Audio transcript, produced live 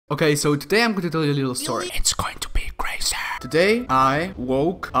Okay, so today I'm going to tell you a little story. It's going to be crazy. Today I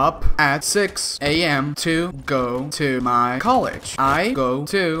woke up at 6 a.m. to go to my college. I go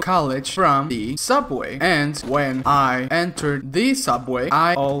to college from the subway, and when I entered the subway,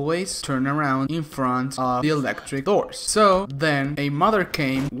 I always turn around in front of the electric doors. So then a mother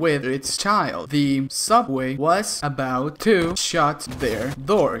came with its child. The subway was about to shut their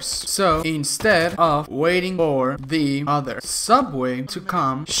doors. So instead of waiting for the other subway to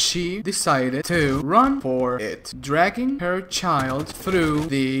come, she decided to run for it, dragging her child through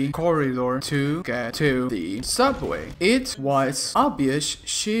the corridor to get to the subway. It was obvious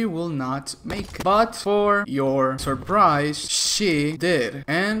she will not make it, but for your surprise, she did,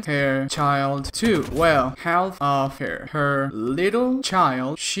 and her child too. Well, half of her little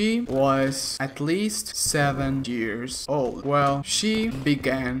child, she was at least 7 years old. Well, she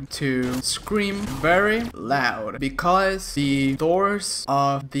began to scream very loud because the doors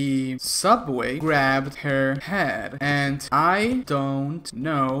of the subway grabbed her head, and I don't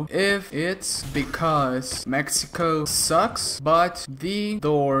know if it's because Mexico sucks, but the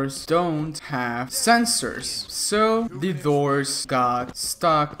doors don't have sensors, so the doors got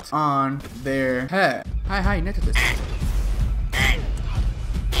stuck on their head. Hi, net this.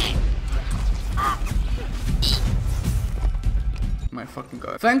 My fucking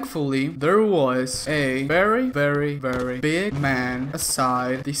god. Thankfully, there was a very big man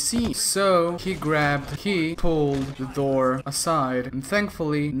aside the seat. So he pulled the door aside, and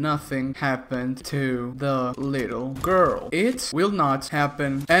thankfully nothing happened to the little girl. It will not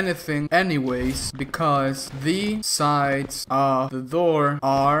happen anything anyways because the sides of the door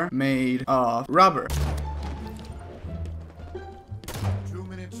are made of rubber. 2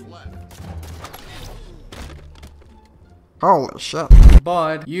 minutes left. Holy shit.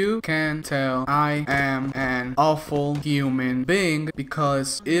 But you can tell I am an awful human being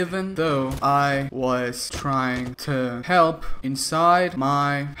because even though I was trying to help, inside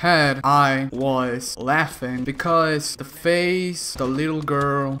my head I was laughing because the face the little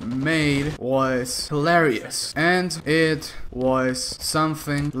girl made was hilarious, and it was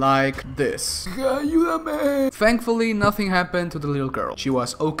something like this. Thankfully, nothing happened to the little girl. She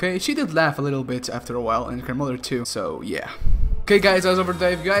was okay. She did laugh a little bit after a while, and her mother too, so yeah. Okay guys, as over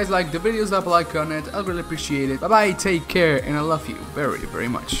there, if you guys like the videos, drop a like on it. I'd really appreciate it. Bye bye, take care, and I love you very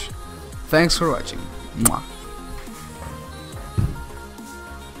much. Thanks for watching. Mwah.